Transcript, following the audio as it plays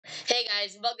Hey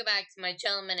guys, welcome back to my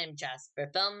channel. My name's Jasper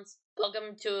Films.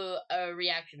 Welcome to a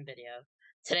reaction video.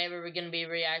 Today we're going to be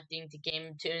reacting to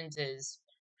Game Tunes'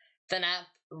 FNAF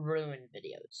Ruin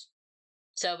videos.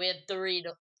 So we have 3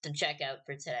 to check out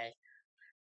for today.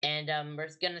 And we're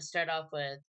going to start off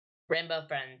with Rainbow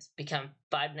Friends become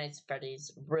Five Nights at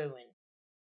Freddy's Ruin.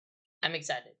 I'm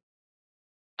excited.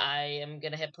 I am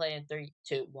going to hit play in 3,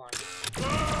 2, 1.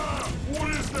 Ah! What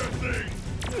is that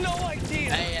thing? No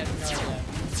idea! I have no idea.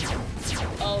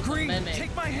 Oh, Green, mimic.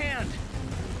 take my hand!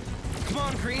 Come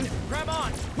on, Green, grab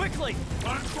on, quickly!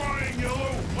 I'm trying,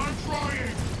 Yellow! I'm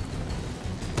trying!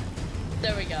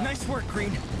 There we go. Nice work,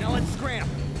 Green. Now let's scram.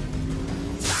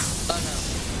 Oh no.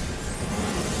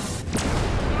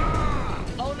 Ah!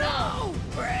 Oh no!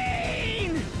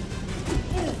 Green!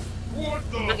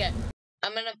 What the? Okay,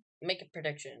 I'm gonna make a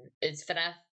prediction. It's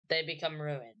FNAF, they become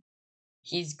Ruin.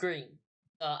 He's green.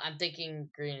 So I'm thinking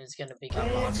green is gonna become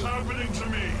What's Monty. happening to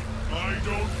me? I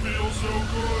don't feel so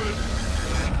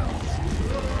good.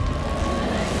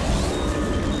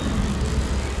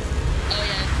 Oh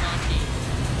yeah,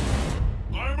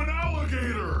 it's Monty. I'm an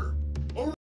alligator!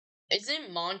 Oh,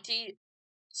 Isn't Monty's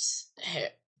hair,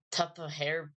 tuft of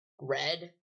hair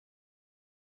red?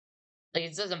 Like,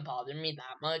 it doesn't bother me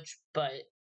that much, but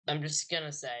I'm just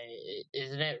gonna say,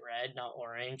 isn't it red, not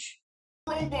orange?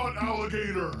 robot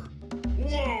alligator!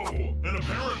 Whoa! And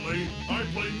apparently, I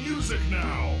play music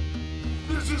now!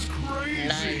 This is crazy!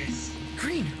 Nice.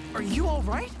 Green, are you all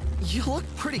right? You look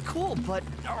pretty cool, but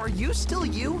are you still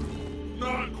you?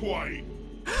 Not quite.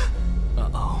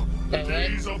 Uh-oh. The Wait, what?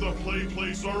 days of the play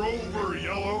place are over,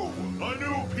 Yellow. A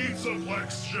new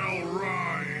Pizzaplex shall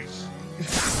rise.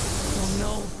 Oh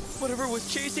no, whatever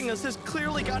was chasing us has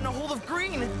clearly gotten a hold of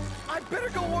Green. I better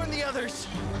go warn the others.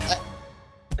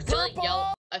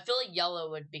 I feel like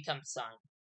Yellow would become Sun.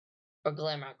 Or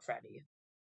Glamrock Freddy.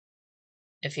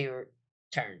 If he were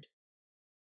turned.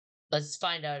 Let's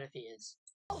find out if he is.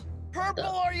 Purple,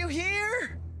 are you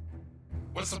here?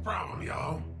 What's the problem,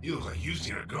 Yellow? You look like you've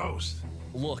seen a ghost.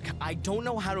 Look, I don't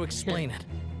know how to explain it,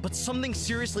 but something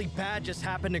seriously bad just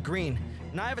happened to Green,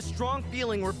 and I have a strong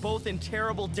feeling we're both in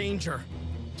terrible danger.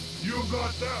 You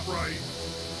got that right.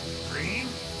 Green?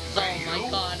 Oh my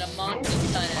god, a Monty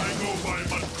I cutout. go by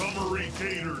Montgomery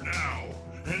Gator now.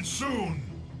 And soon,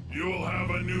 you'll have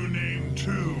a new name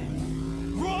too.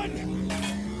 Run!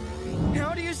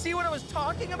 Now do you see what I was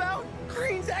talking about?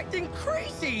 Green's acting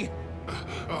crazy!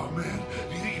 Oh man,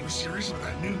 do you think he was serious about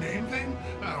that new name thing?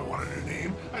 I don't want a new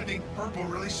name. I think purple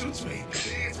really suits me.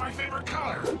 It's my favorite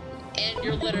color. And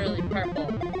you're literally purple.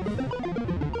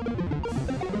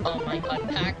 Oh my god,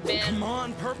 Pac-Man. Come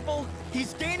on, Purple!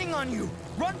 He's gaining on you!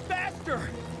 Run faster!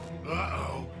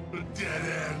 Uh-oh, a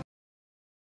dead end.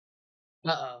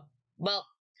 Uh-oh. Well,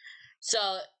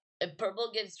 so, if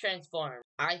Purple gets transformed,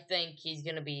 I think he's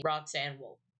gonna be Roxanne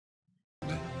Wolf.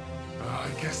 I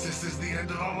guess this is the end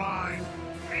of the line.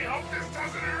 I hope this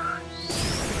doesn't hurt.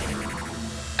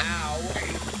 Ow.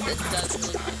 This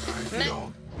does look... I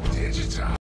feel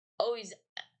digitized. Oh, he's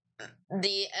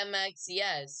the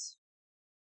MXES.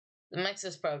 The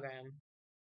Mexus program.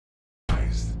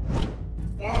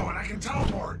 Whoa, and I can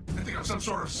teleport. I think I'm some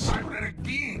sort of cybernetic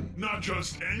being. Not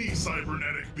just any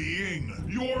cybernetic being.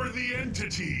 You're the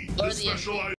entity. Or The the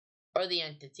specialized Or the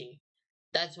entity.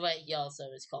 That's what he also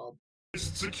is called.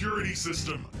 security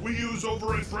system we use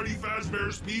over at Freddy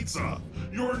Fazbear's Pizza.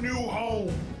 Your new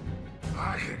home.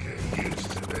 I could get used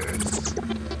to this.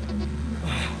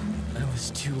 I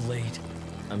was too late.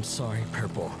 I'm sorry,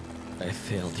 Purple. I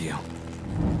failed you.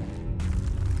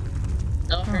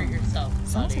 Don't hurt yourself,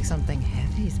 Sounds buddy. like something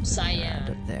heavy's moving Cyan. around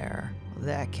up there.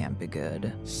 That can't be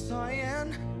good.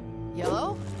 Cyan?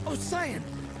 Yellow? Oh, Cyan!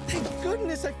 Thank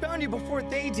goodness I found you before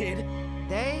they did!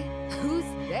 They? Who's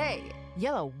they?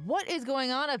 Yellow, what is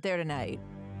going on up there tonight?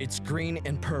 It's Green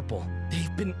and Purple.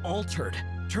 They've been altered.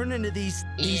 Turned into these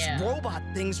Yeah. robot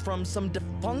things from some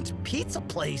defunct pizza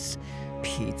place.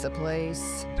 Pizza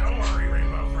place? Don't worry,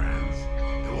 Rainbow Friends.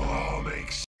 It will all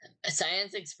make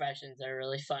Science expressions are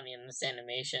really funny in this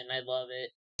animation. I love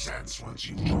it. sense once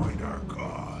you've joined our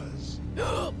cause.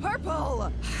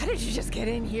 Purple! How did you just get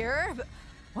in here?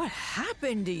 What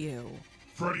happened to you?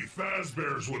 Freddy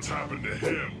Fazbear's what's happened to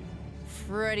him.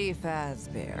 Freddy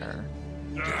Fazbear.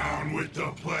 Down with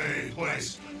the play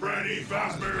place. Freddy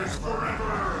Fazbear's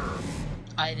forever.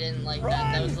 I didn't like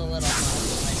that. That was a little much,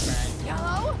 my friend.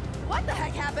 Yellow? What the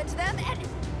heck happened to them?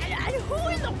 And who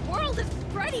in the world is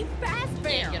Freddy Can't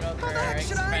Fazbear? get over How the her heck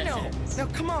should I know? expressions. Now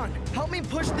come on, help me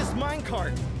push this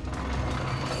minecart.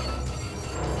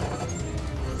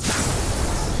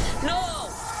 No!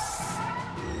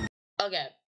 Okay.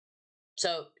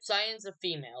 So, Cyan's a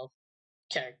female.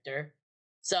 character.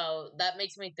 So that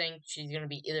makes me think she's gonna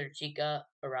be either Chica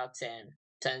or Roxanne,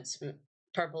 since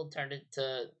Purple turned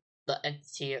into the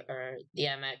entity or the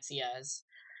MX he has.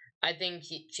 I think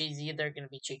she's either gonna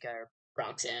be Chica or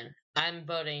Roxanne. I'm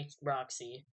voting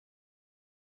Roxy.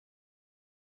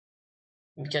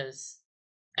 Because,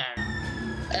 I don't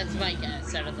know. That's my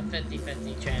guess out of the 50-50 Did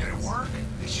it chance. work?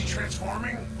 Is she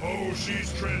transforming? Oh,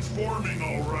 she's transforming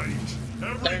all right.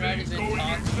 Everything's even going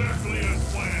talking. exactly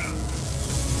as planned.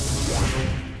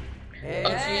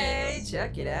 Hey,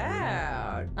 check it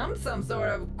out. I'm some sort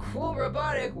of cool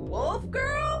robotic wolf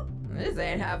girl? This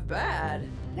ain't half bad.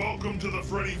 Welcome to the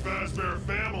Freddy Fazbear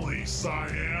family,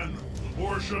 Cyan.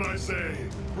 Or should I say,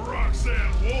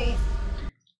 Roxanne Wolf?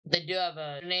 They do have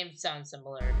a name sound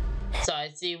similar. So I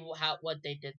see what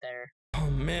they did there. Oh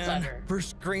man, Clever.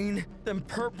 first green, then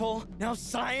purple, now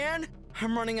cyan?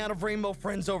 I'm running out of rainbow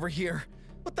friends over here.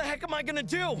 What the heck am I gonna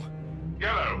do?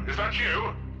 Yellow, is that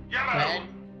you? Yellow! Red?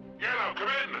 Yellow, come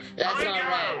in! That's Come in, not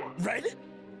Yellow! Red?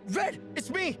 Red, it's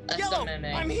me! That's Yellow, not my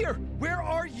name. I'm here! Where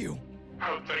are you?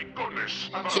 Oh, thank goodness.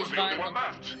 I thought I She's was the only fine. one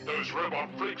left. Those robot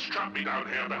freaks trapped me down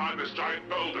here behind this giant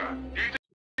boulder. Do you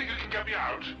think you can get me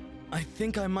out? I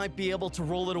think I might be able to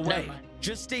roll it away. Never mind.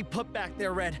 Just stay put back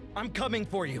there, Red. I'm coming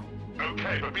for you.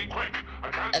 Okay, but be quick. I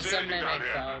can't That's see anything something I down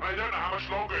here. found. And I don't know how much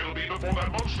longer it'll be before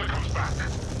that monster comes back.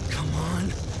 Come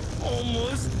on.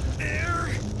 Almost there.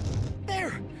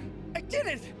 There! I did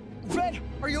it! Red,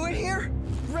 are you in here?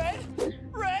 Red?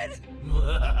 Red?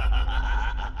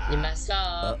 You messed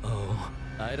up. Uh-oh.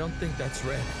 I don't think that's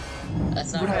Red.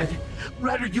 That's not right.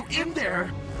 Red, are you in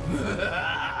there?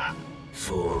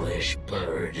 Foolish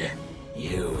bird.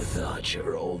 You thought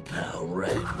your old pal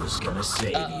Red was gonna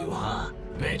save you, huh?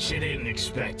 Bet you didn't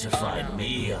expect to find no.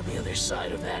 me on the other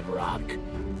side of that rock.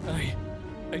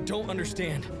 I don't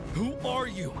understand. Who are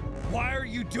you? Why are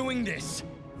you doing this?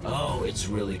 Oh, it's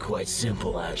really quite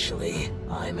simple, actually.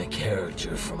 I'm a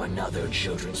character from another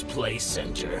children's play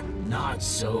center. Not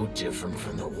so different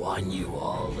from the one you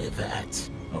all live at.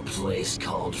 A place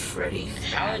called Freddy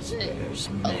How is it Fazbear's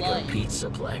alive? Mega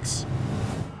Pizzaplex.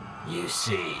 You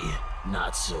see,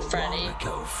 not so Freddy long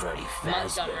ago, Freddy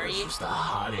Montgomery. Fazbear's was the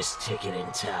hottest ticket in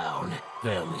town.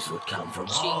 Families would come from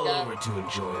Chica. all over to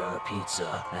enjoy our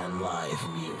pizza and live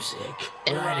music.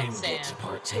 And But I didn't get Roxanne. to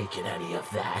partake in any of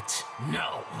that.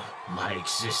 No, my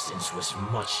existence was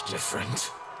much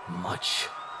different, much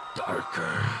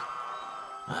darker.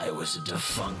 I was a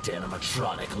defunct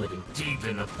animatronic living deep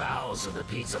in the bowels of the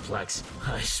Pizzaplex.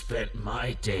 I spent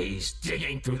my days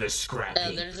digging through the scrap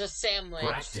heap, There's a sandwich.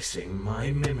 practicing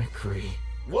my mimicry,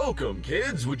 Welcome,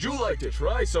 kids. Would you like to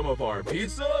try some of our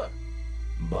pizza?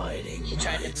 biding You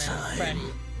tried my to mimic time, Freddy.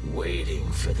 waiting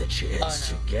for the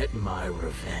chance Oh, no. to get my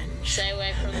revenge. Stay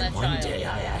away from And that one child. day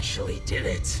I actually did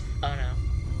it. Oh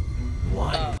no.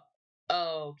 One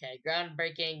Oh, okay.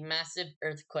 Groundbreaking massive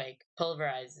earthquake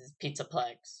pulverizes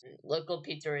Pizzaplex. Local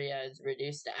pizzeria is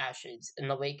reduced to ashes in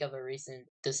the wake of a recent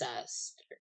disaster.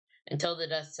 Until the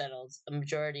dust settles, a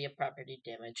majority of property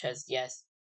damage has yet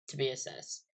to be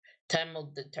assessed. Time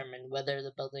will determine whether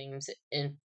the building's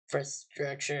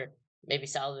infrastructure may be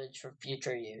salvaged for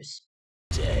future use.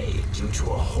 day, due to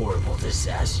a horrible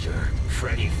disaster,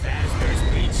 Freddy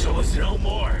Fazbear's Pizza was no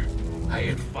more. I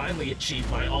had finally achieved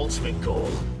my ultimate goal.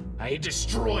 I had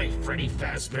destroyed Freddy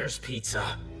Fazbear's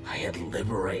Pizza. I had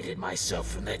liberated myself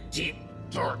from that deep,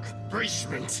 dark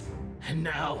basement. And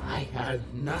now I had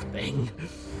nothing.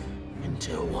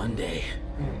 Until one day,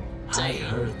 I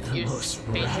heard the You're most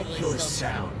basically miraculous still-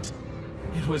 sound.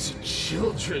 It was a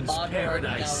children's Odd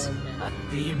paradise. development.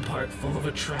 A theme park full of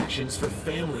attractions for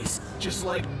families, just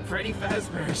like Freddy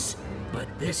Fazbear's. But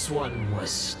this one was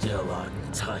still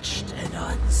untouched and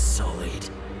unsullied.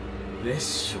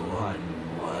 This one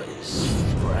was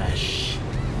fresh.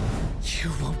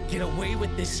 You won't get away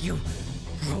with this, you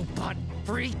robot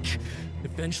freak.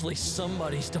 Eventually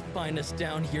somebody's to find us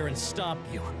down here and stop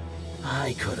you.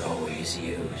 I could always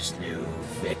use new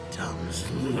victims.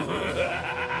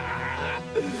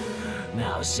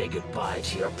 Now say goodbye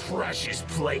to your precious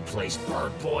play place,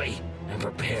 bird boy, and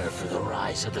prepare for the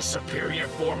rise of the superior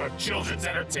form of children's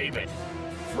entertainment,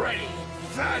 Freddy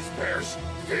Fazbear's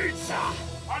Pizza!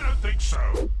 I don't think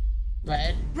so.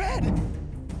 Red? Red!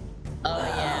 Oh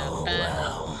yeah, Oh, bad.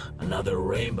 well, another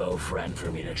rainbow friend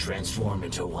for me to transform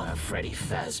into one of Freddy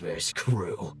Fazbear's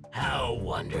crew. How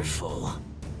wonderful.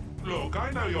 Look, I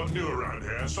know you're new around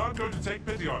here, so I'm going to take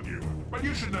pity on you. But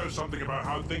you should know something about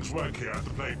how things work here at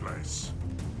the play place.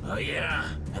 Oh yeah?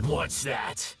 And what's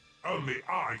that? Only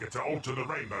I get to alter the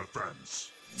rainbow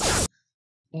friends.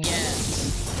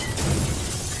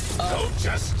 Yes. Don't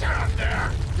just stand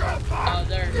there! Go Oh, on!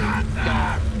 they're Get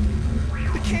them!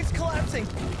 bouncing.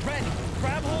 Red,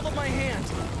 grab hold of my hand.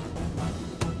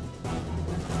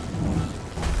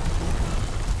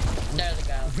 There they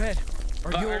go. Red,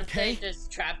 are But you aren't okay? they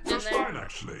just trapped in Just there? fine,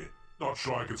 actually. Not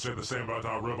sure I could say the same about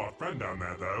our robot friend down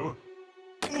there, though.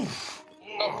 Oof.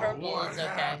 Oh, purple what is okay.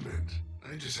 happened?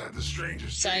 I just had the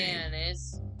strangest dream. Cyan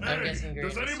is. I'm Hey, guessing green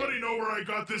does is anybody too. know where I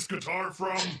got this guitar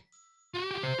from?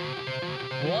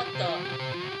 What the?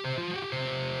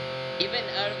 Even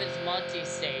out of his Monty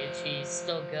stage, he's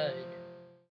still good.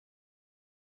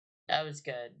 That was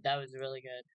good. That was really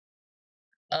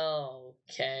good.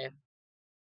 Okay.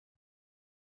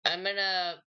 I'm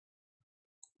gonna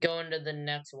go into the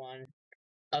next one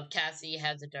of Cassie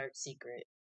Has a Dark Secret.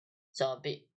 So I'll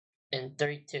be in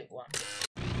 3, 2, 1.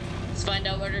 Let's find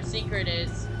out what her secret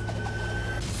is.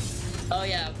 Oh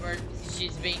yeah,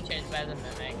 she's being chased by the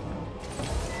mimic.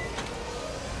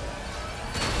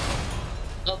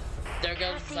 Oh, there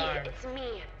goes his Cassie, arm. it's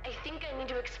me. I think I need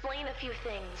to explain a few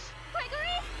things.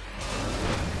 Gregory?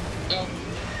 Oh,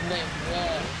 wait,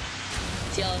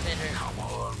 whoa. The elevator. Come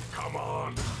on, come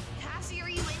on. Cassie, are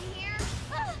you in here?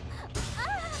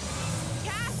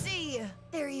 Cassie!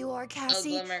 There you are, Cassie.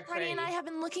 Glimmer Freddy and I Freddy. have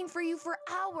been looking for you for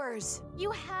hours.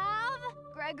 You have?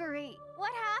 Gregory,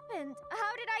 what happened?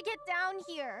 How did I get down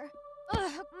here?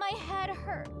 Ugh, my head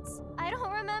hurts. I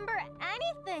don't remember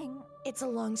anything. It's a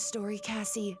long story,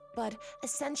 Cassie, but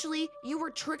essentially, you were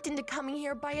tricked into coming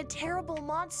here by a terrible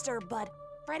monster, but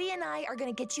Freddy and I are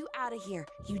gonna get you out of here.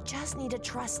 You just need to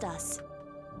trust us.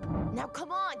 Now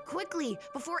come on, quickly,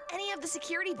 before any of the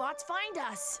security bots find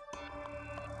us.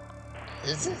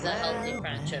 This is a healthy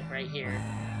friendship right here.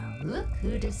 Look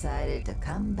who decided to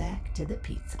come back to the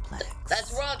Pizzaplex.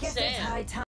 That's Guess it's high Roxanne.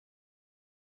 time.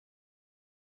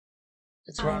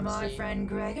 It's My Roxy. friend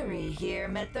Gregory here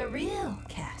met the real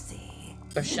Cassie.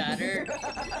 For Shatter?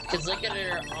 Because look at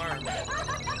her arm.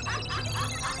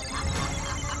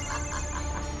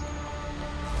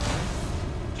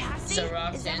 Cassie, So is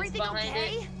Roxanne's everything behind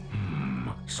okay? it?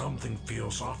 Something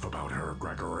feels off about her,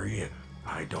 Gregory.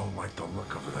 I don't like the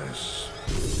look of this.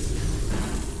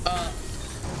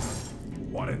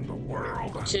 What in the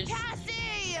world? She's,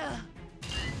 Cassie!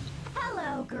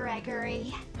 Hello,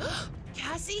 Gregory.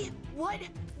 Cassie, what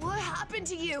happened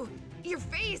to you? Your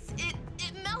face, it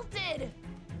melted.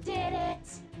 Did it?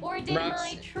 Or did Rox-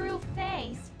 my true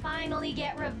face finally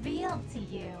get revealed to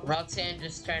you? Roxanne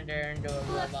just turned her into a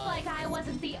Looks robot. like I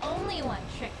wasn't the only one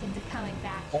tricked into coming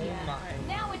back Oh here. my.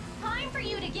 Now it's time for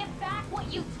you to give back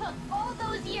what you took all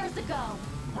those years ago.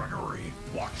 Gregory,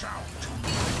 watch out!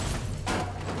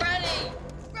 Freddy!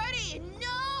 Freddy,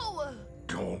 no!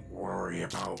 Don't worry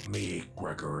about me,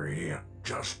 Gregory.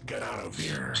 Just get out of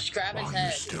here. Just grab his while head, you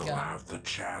let's still go. have the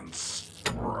chance.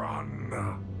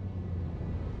 Run.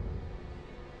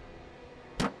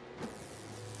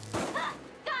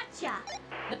 Gotcha!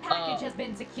 The package has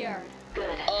been secured.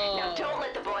 Good. Oh. Now don't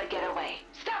let the boy get away.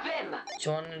 Stop him! She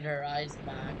wanted her eyes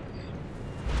back.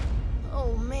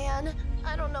 Oh man,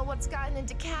 I don't know what's gotten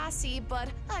into Cassie, but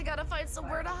I gotta find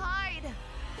somewhere to hide.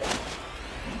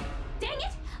 Dang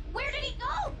it! Where did he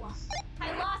go?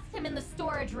 I lost him in the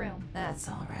storage room. That's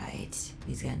all right.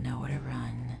 He's got nowhere to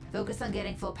run. Focus on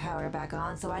getting full power back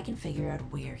on so I can figure out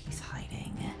where he's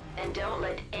hiding. And don't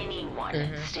let anyone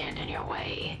Mhm. stand in your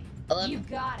way. You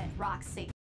got it, Roxy.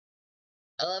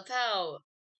 I love how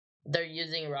they're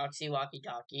using Roxy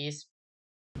walkie-talkies.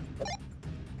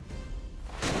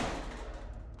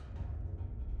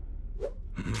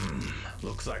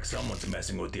 Looks like someone's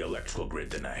messing with the electrical grid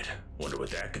tonight. Wonder what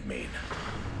that could mean.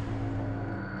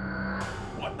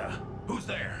 What the? Who's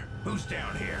there? Who's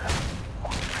down here?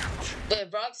 But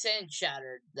if Roxanne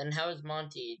shattered, then how is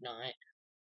Monty not?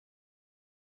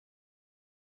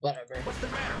 Whatever. What's the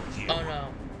matter with you? Oh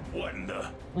no. What in the?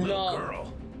 No. Little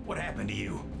girl, what happened to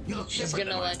you? You look She's different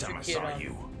gonna than last time I electrocute saw him.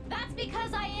 you. That's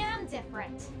because I am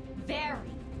different. Very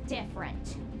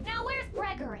different. Now where's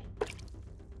Gregory?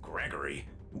 Gregory?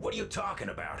 What are you talking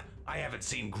about? I haven't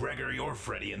seen Gregory or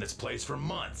Freddy in this place for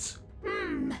months.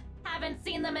 Haven't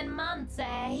seen them in months,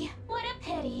 eh? What a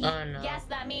pity. Oh, no. Guess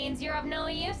that means you're of no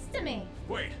use to me.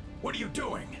 Wait, what are you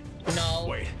doing? No.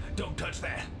 Wait, don't touch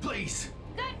that, please.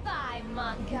 Goodbye,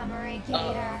 Montgomery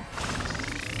Gator.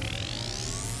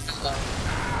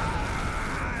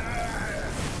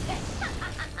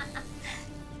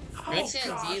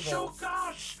 Roxanne's evil. Oh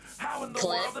gosh! How in the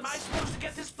Clips. world am I supposed to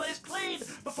get this place clean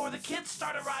before the kids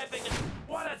start arriving?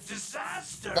 What a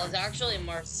disaster! Well, it's actually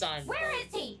more sun. Where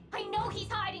is he? I know he's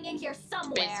hiding in here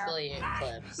somewhere. Basically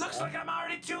Eclipse. Looks so. like I'm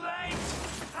already too late!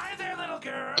 Hi there, little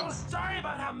girl! Sorry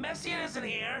about how messy it is in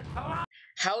here.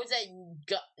 How is that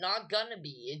not gonna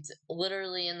be? It's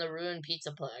literally in the ruined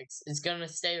Pizzaplex. It's gonna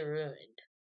stay ruined.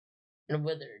 and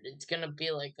withered. It's gonna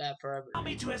be like that forever. Allow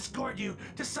me to escort you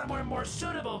to somewhere more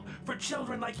suitable for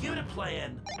children like you to play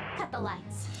in. Cut the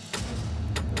lights.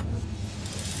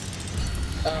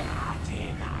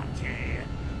 Naughty,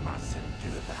 mustn't do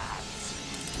that.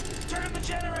 Turn the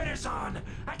generators on.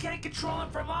 I can't control them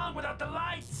for long without the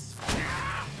lights.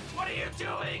 What are you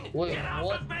doing? Wait, Get off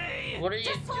what? of me! What are you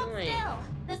Just hold doing? still.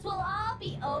 This will all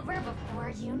be over before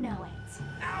you know it.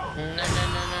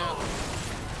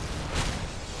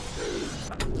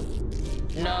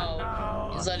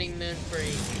 No, he's letting Moon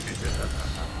free.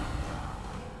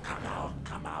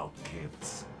 Come out,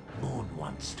 kids. Moon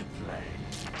wants to play.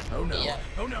 Oh no, Yeah.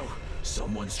 oh no.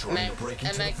 Someone's trying to break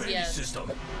into the MX, Vanny yes. system.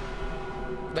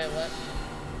 Wait, what?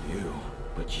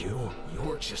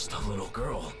 You're just a little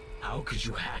girl. How could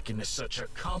you hack into such a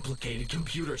complicated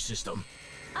computer system?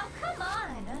 Oh, come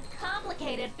on.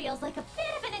 Complicated feels like a bit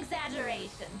of an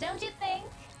exaggeration, don't you think?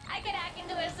 I could hack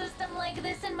into a system like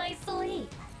this in my sleep.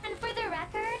 And for the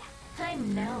record,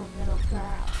 I'm no little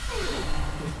girl.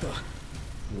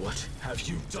 What have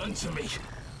you done to me?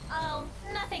 Oh,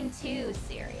 nothing too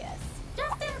serious.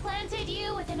 Just implanted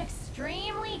you with an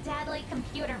extremely deadly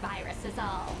computer virus is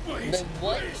all. The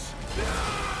what?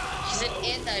 She's an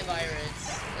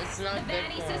antivirus. It's not The good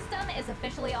Vanny for her. system is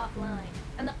officially offline,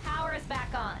 and the power is back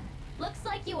on. Looks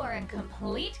like you are in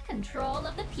complete control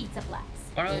of the Pizzaplex.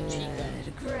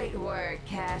 Good. Great work,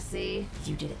 Cassie.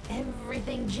 You did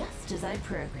everything just as I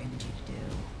programmed you to do.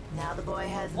 Now the boy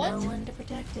has no one to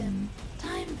protect him.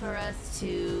 Time for us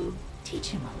to teach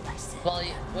him a lesson. Well,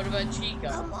 what about Chico?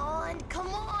 Come on, come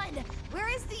on! Where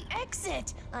is the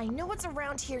exit? I know it's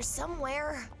around here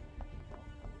somewhere.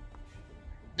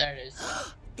 There it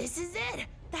is. This is it!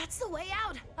 That's the way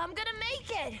out! I'm gonna make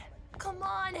it! Come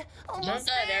on! Almost Isn't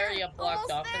that there! area blocked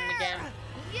Almost off in the there! game?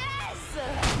 Yes!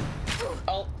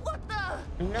 Oh. What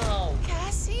the? No.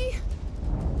 Cassie?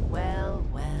 Well.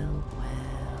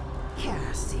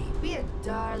 Cassie, be a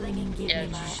darling and give Yeah,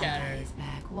 me my she shattered. eyes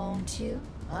back, won't you?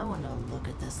 I want to look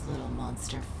at this little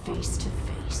monster face to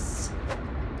face.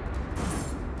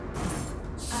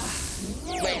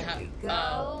 There Wait, we go.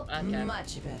 oh, okay.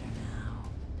 Much better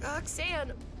now.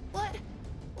 Roxanne,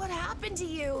 what happened to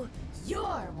you?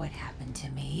 You're what happened to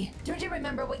me. Don't you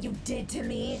remember what you did to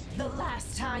me the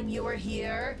last time you were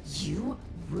here? You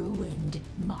ruined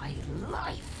my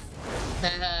life.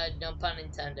 No pun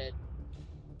intended.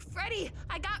 Freddy,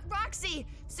 I got Roxy!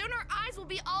 Soon our eyes will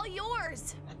be all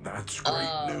yours! That's great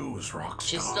news, Rockstar.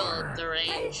 She's still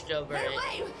deranged over it.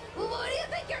 Wait, what do you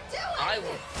think you're doing?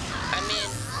 I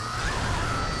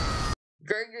mean,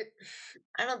 Greg,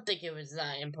 I don't think it was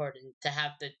that important to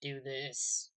have to do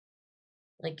this.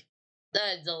 Like,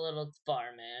 that's a little far,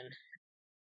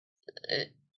 man.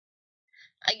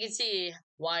 I can see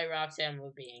why Roxanne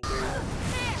would be angry.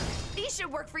 There! These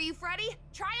should work for you, Freddy!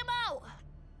 Try them out!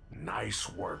 Nice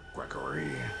work,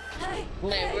 Gregory.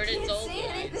 Wait, where did Old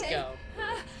Blades go?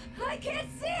 I can't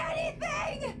see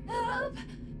anything! Help!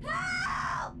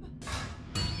 Help!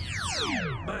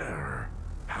 There.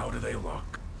 How do they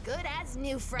look? Good as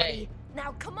new, Freddy. Hey.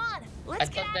 Now come on, let's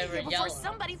get thought out they of were here before yellow.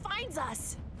 somebody finds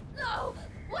us. No!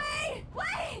 Wait,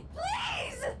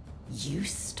 please! You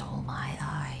stole my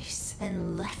eyes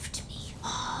and left me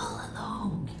all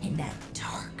alone in that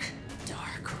dark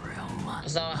room.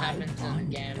 That's not what happened in the I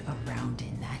wandered game. around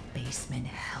in that basement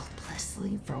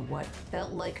helplessly for what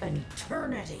felt like an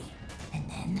eternity. And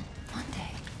then, one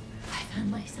day, I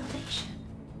found my salvation.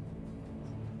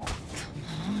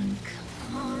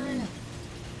 Come on.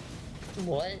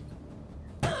 What?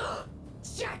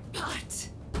 Jackpot!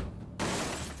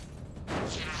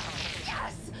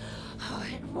 Yes! Oh,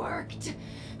 it worked!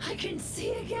 I can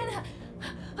see again!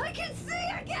 I can see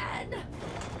again!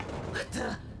 What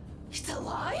the? It's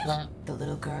alive? The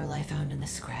little girl I found in the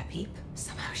scrap heap?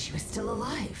 Somehow she was still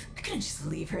alive. I couldn't just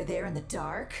leave her there in the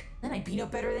dark. Then I'd be no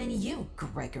better than you,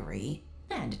 Gregory.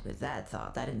 And it was that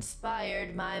thought that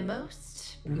inspired my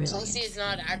most brilliant Lacey is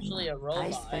not actually a robot.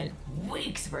 I spent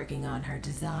weeks working on her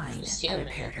design. She's I human,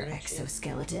 repaired her isn't she?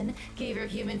 exoskeleton, gave her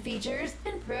human features,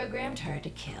 and programmed her to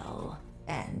kill.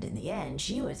 And in the end,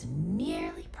 she was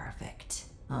nearly perfect.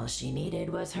 All she needed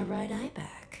was her right eye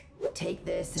back. Take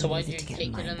this and So why'd use it you to get take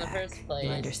it mine in the back. first place? You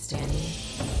understand me?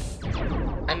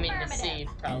 I mean, the sea,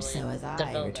 probably. And so as the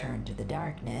I building. returned to the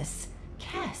darkness,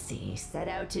 Cassie set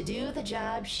out to do the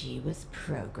job she was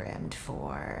programmed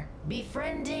for.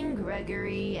 Befriending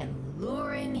Gregory and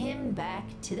luring him back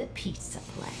to the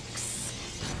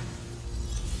Pizzaplex.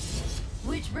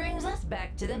 Which brings us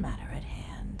back to the matter at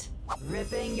hand.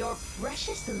 Ripping your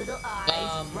precious little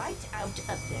eyes right out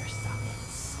of their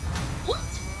sockets. What?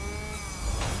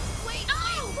 Wait,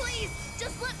 please!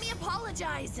 Just let me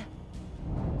apologize!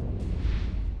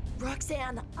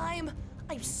 Roxanne, I'm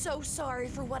so sorry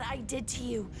for what I did to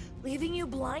you. Leaving you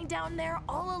blind down there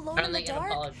all alone in the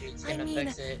dark. I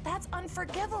mean, that's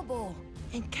unforgivable.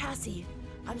 And Cassie,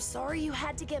 I'm sorry you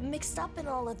had to get mixed up in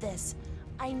all of this.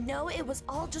 I know it was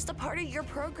all just a part of your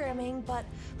programming, but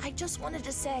I just wanted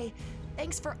to say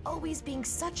thanks for always being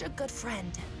such a good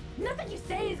friend. Nothing you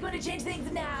say is going to change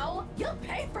things now. You'll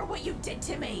pay for what you did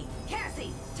to me.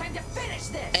 Cassie, time to finish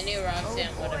this. I knew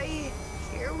Roxanne would have.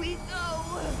 Here we go.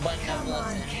 Come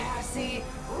on, Cassie.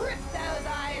 Rip those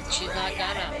eyes She's right not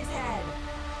out gonna. of his head.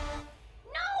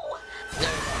 No!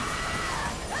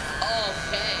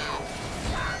 Okay.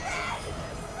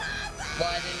 Well,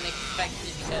 I didn't expect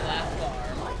it to go that far.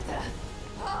 What the?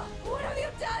 What have you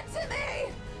done to me?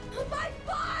 My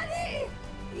body!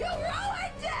 You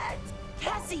ruined it!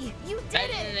 Cassie, you did I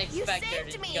didn't it! You expect her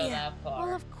saved to me! go that far.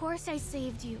 Well, of course I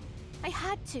saved you. I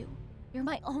had to. You're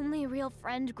my only real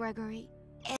friend, Gregory.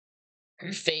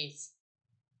 Her face.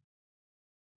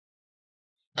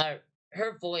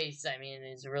 Her voice, I mean,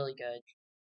 is really good.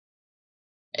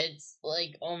 It's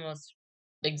like almost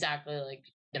exactly like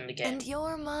in the game. And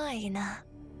you're mine.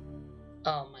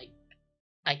 Oh my.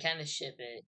 I kind of ship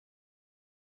it.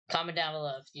 Comment down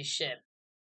below if you ship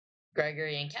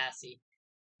Gregory and Cassie.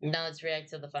 Now let's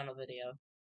react to the final video.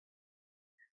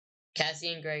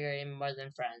 Cassie and Gregory more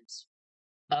than friends.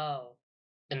 Oh.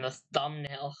 In the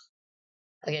thumbnail.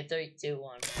 Okay, 3, 2,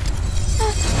 1.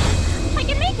 I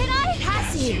can make it,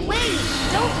 Cassie, wait!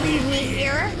 Don't leave me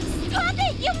here! Stop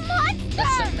it, you monster!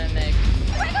 That's a mimic.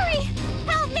 Gregory,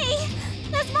 help me!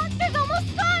 This monster's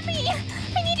almost got me!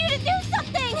 I need you to do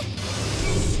something!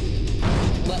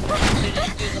 What?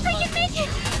 I can make it!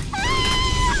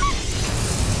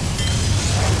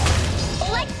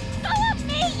 Let go of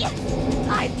me!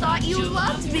 I thought you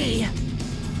loved me!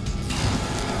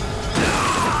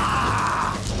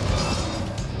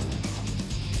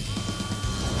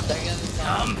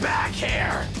 Come back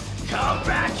here! Come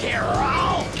back here,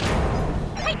 Raul!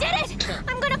 I did it!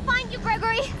 I'm gonna find you,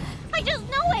 Gregory! I just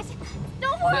know it!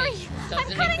 Don't worry! I'm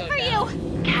coming for you!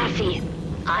 Cassie,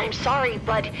 I'm sorry,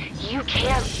 but you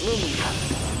can't leave.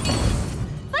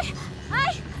 But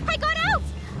I got out!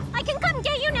 I can come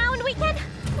get you now and we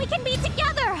can be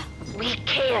together! We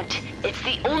can't. It's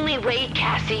the only way,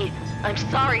 Cassie. I'm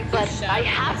sorry, but I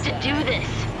have to do this.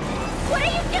 What are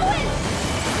you doing?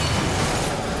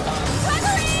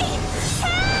 Gregory!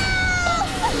 Help!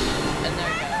 And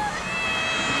there it goes.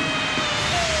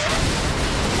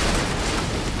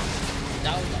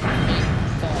 That was a big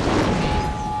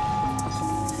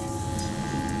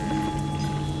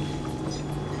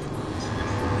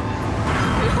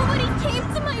Nobody came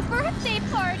to my birthday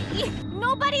party!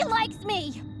 Nobody likes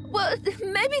me! Well,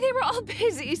 maybe they were all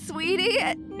busy, sweetie.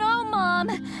 No, Mom!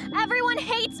 Everyone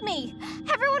hates me!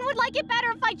 Everyone would like it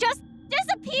better if I just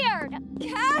disappeared!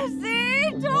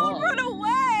 Cassie, don't run away!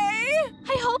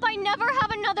 I hope I never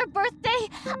have another birthday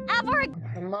ever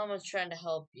Her mom was trying to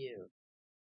help you.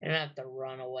 You don't have to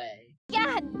run away.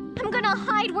 again! I'm gonna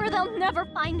hide where they'll never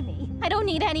find me. I don't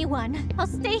need anyone. I'll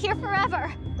stay here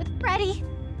forever with Freddy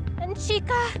and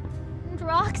Chica and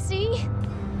Roxy.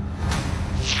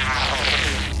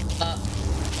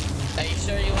 Are you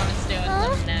sure you want to stay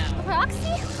with them now?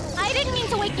 Roxy? I didn't mean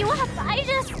to wake you up. I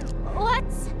just...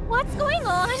 What's going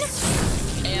on?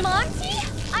 Monty?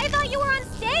 I thought you were on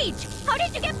stage. How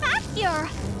did you get back here?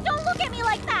 Don't look at me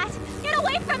like that. Get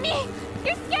away from me.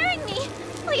 You're scaring me.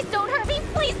 Please don't hurt me.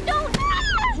 Please don't.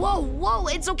 Ah! Whoa,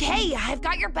 it's okay. I've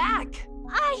got your back.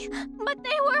 But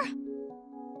they were...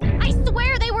 I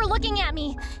swear they were looking at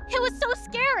me. It was so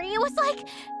scary. It was like...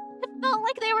 It felt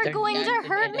like they were going to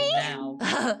hurt me.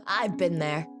 I've been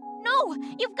there. No,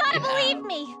 you've got to believe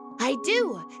me. I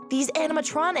do. These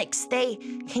animatronics, they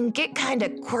can get kind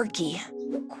of quirky.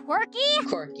 Quirky?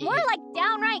 Quirky. More like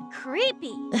downright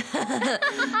creepy.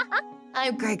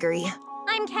 I'm Gregory.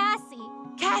 I'm Cassie.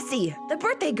 Cassie, the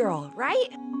birthday girl, right?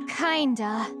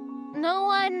 Kinda. No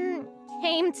one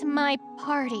came to my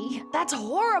party. That's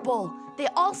horrible. They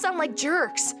all sound like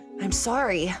jerks. I'm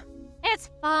sorry. It's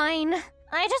fine.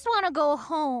 I just want to go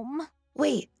home.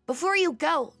 Wait, before you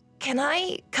go, can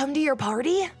I come to your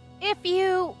party? If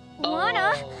you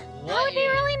wanna, that would be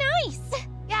really nice.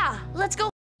 Yeah, let's go.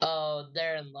 Oh,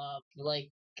 they're in love.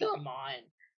 Like, come on.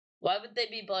 Why would they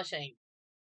be blushing?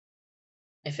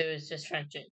 If it was just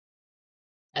friendship.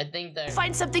 I think they're...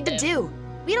 Find something to do.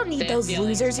 We don't need those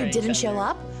losers who didn't show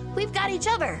up. We've got each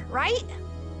other, right?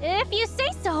 If you say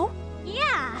so,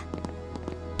 yeah.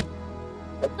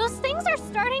 Those things are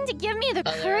starting to give me the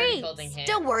creeps.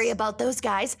 Don't worry about those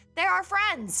guys. They're our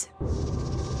friends.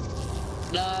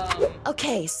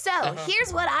 Okay, so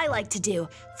here's what I like to do.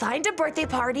 Find a birthday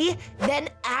party, then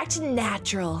act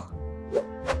natural.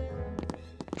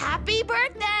 Happy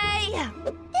birthday!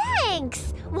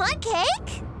 Thanks! Want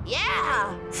cake?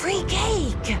 Yeah, free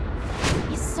cake.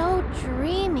 He's so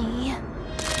dreamy.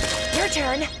 Your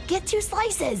turn. Get 2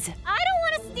 slices. I don't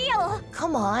want to steal!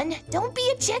 Come on, don't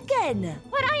be a chicken.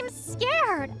 But I'm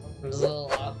scared. It was a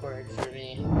little awkward for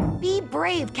me. Be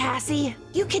brave, Cassie.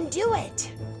 You can do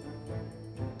it.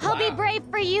 I'll be brave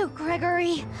for you,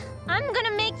 Gregory. I'm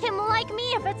gonna make him like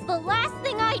me if it's the last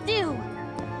thing I do.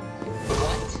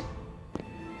 What?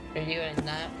 Are you in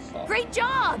that for? Great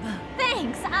job.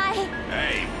 Thanks,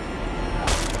 Hey!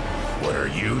 What are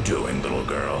you doing, little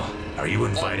girl? Are you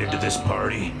invited to this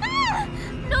party? Ah!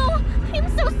 No, I'm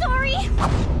so sorry.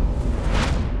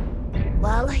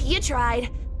 Well, you tried.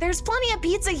 There's plenty of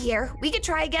pizza here. We could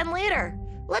try again later.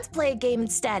 Let's play a game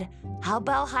instead. How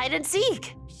about hide and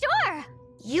seek? Sure.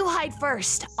 You hide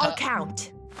first. I'll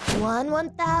count. 1,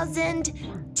 1,000.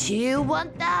 2,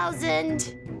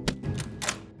 1,000.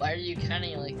 Why are you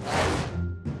counting like that?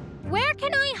 Where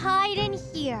can I hide in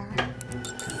here?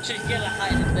 She's gonna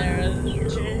hide in there,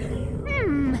 isn't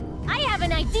she? I have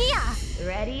an idea.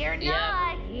 Ready or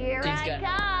not, here She's I got it.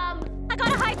 come. I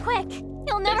gotta hide quick.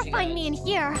 He'll never she find goes. me in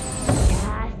here.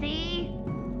 Cassie?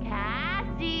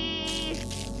 Cassie?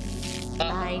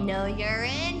 I know you're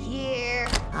in here.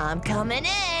 I'm coming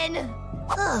in.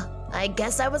 I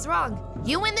guess I was wrong.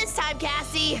 You win this time,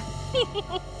 Cassie.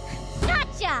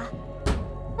 Gotcha.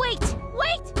 Wait.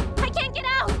 I can't get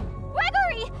out.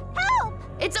 Gregory, help.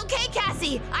 It's okay,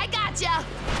 Cassie. I gotcha.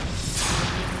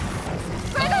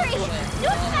 Gregory, do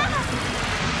it fast.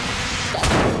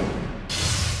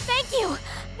 Thank you.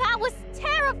 That was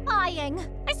terrifying.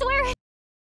 I swear.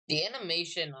 The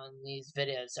animation on these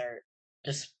videos are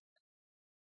just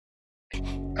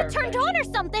It turned on or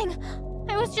something.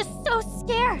 I was just so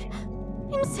scared.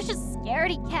 I'm such a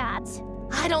scaredy cat.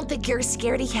 I don't think you're a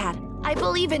scaredy cat. I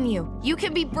believe in you. You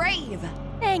can be brave.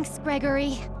 Thanks,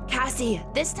 Gregory. Cassie,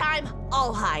 this time,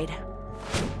 I'll hide.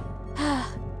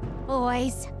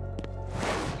 Boys.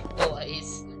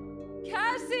 boys.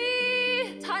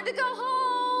 Cassie! Time to go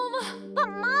home! But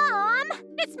Mom,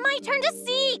 it's my turn to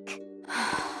seek.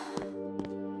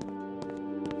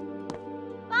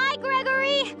 Bye,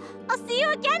 Gregory. I'll see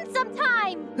you again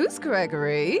sometime. Who's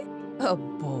Gregory? A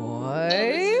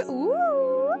boy?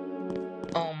 Ooh.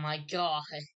 Oh my god.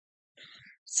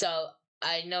 So,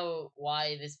 I know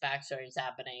why this backstory is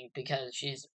happening, because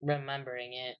she's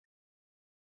remembering it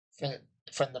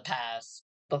from the past,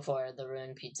 before the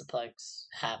Ruined Pizzaplex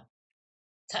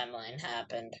timeline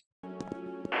happened.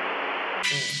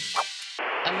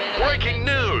 Breaking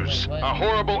news! Wait, what? A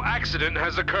horrible accident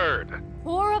has occurred.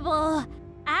 Horrible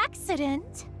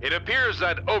accident? It appears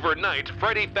that overnight,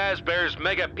 Freddy Fazbear's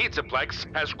Mega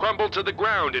Pizzaplex has crumbled to the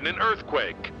ground in an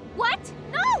earthquake. What?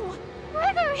 No!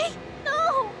 Gregory,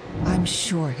 no! I'm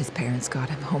sure his parents got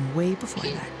him home way before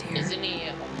that, dear. Isn't he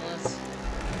homeless?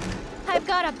 I've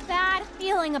got a bad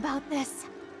feeling about this.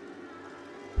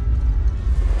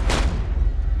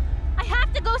 I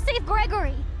have to go save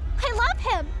Gregory. I love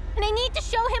him, and I need to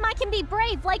show him I can be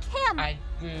brave like him.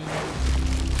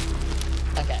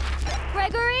 Okay.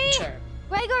 Gregory? Sure.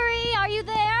 Gregory, are you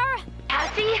there?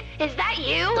 Cassie, is that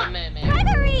you? The mimic.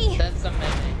 Gregory! That's the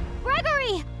mimic.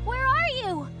 Gregory, where are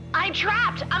you? I'm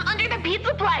trapped. I'm under the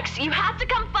Pizzaplex. You have to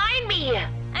come find me.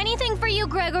 Anything for you,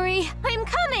 Gregory. I'm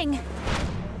coming.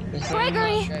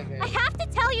 Gregory, I have to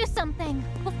tell you something.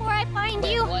 Before I find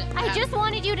Wait, you, what I just happened?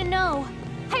 wanted you to know.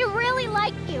 I really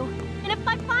like you. And if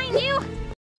I find you...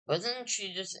 Wasn't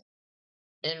she just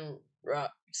in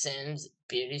Roxanne's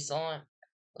beauty salon?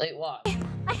 Like, what?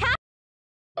 I have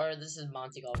Or this is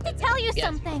Monty Golf. to tell you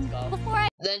something. Before I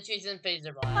Then she's in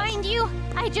Phaser Blast. find you,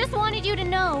 I just wanted you to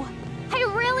know. I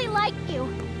really like you.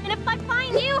 And if I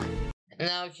find you,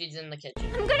 Now she's in the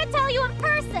kitchen. I'm gonna tell you in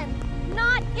person.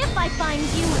 Not if I find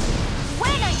you.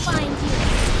 When I find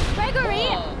you. Gregory!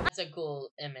 Oh, that's a cool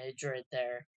image right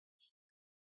there.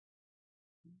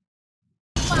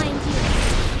 Find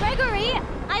you. Gregory,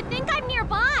 I think I'm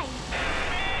nearby.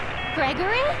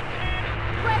 Gregory?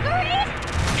 Gregory?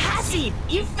 Cassie,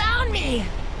 you found me!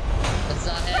 That's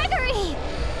not him. Gregory!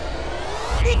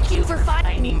 Thank you for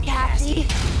finding me, Cassie.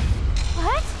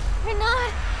 What? You're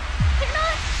not...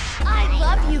 I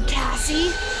love you,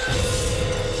 Cassie.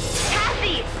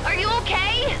 Cassie, are you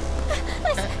okay?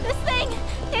 This thing,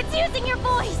 it's using your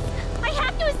voice. I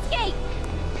have to escape.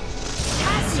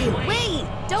 Cassie, wait!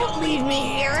 Don't leave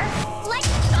me here. Let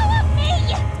go of me!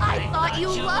 I thought you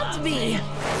loved me.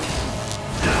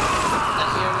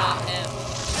 That you're not him.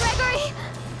 Gregory,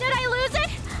 did I lose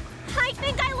it? I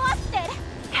think I lost it.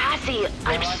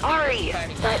 I'm sorry,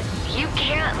 but you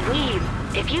can't leave.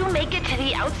 If you make it to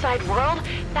the outside world,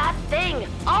 that thing,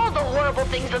 all the horrible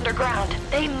things underground,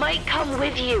 they might come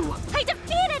with you. I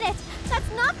defeated it! That's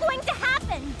not going to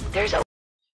happen! There's a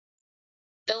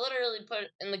They literally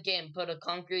put a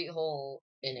concrete hole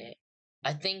in it.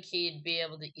 I think he'd be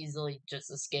able to easily just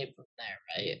escape from there,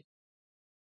 right?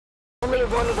 only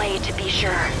one way to be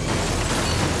sure.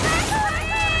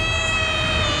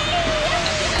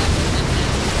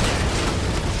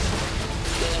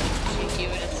 He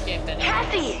would escape it.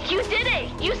 Cassie, you did it!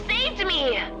 You saved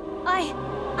me!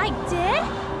 I did?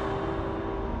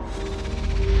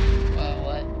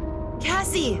 What?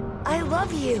 Cassie, I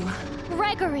love you.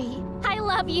 Gregory, I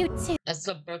love you too. That's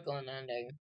the Brooklyn ending.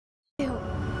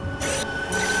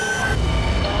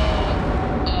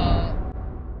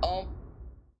 Oh,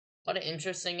 what an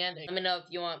interesting ending. Let me know if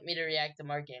you want me to react to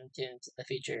more game tunes in the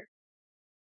future.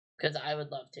 Because I would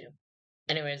love to.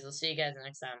 Anyways, I'll see you guys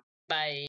next time. Bye.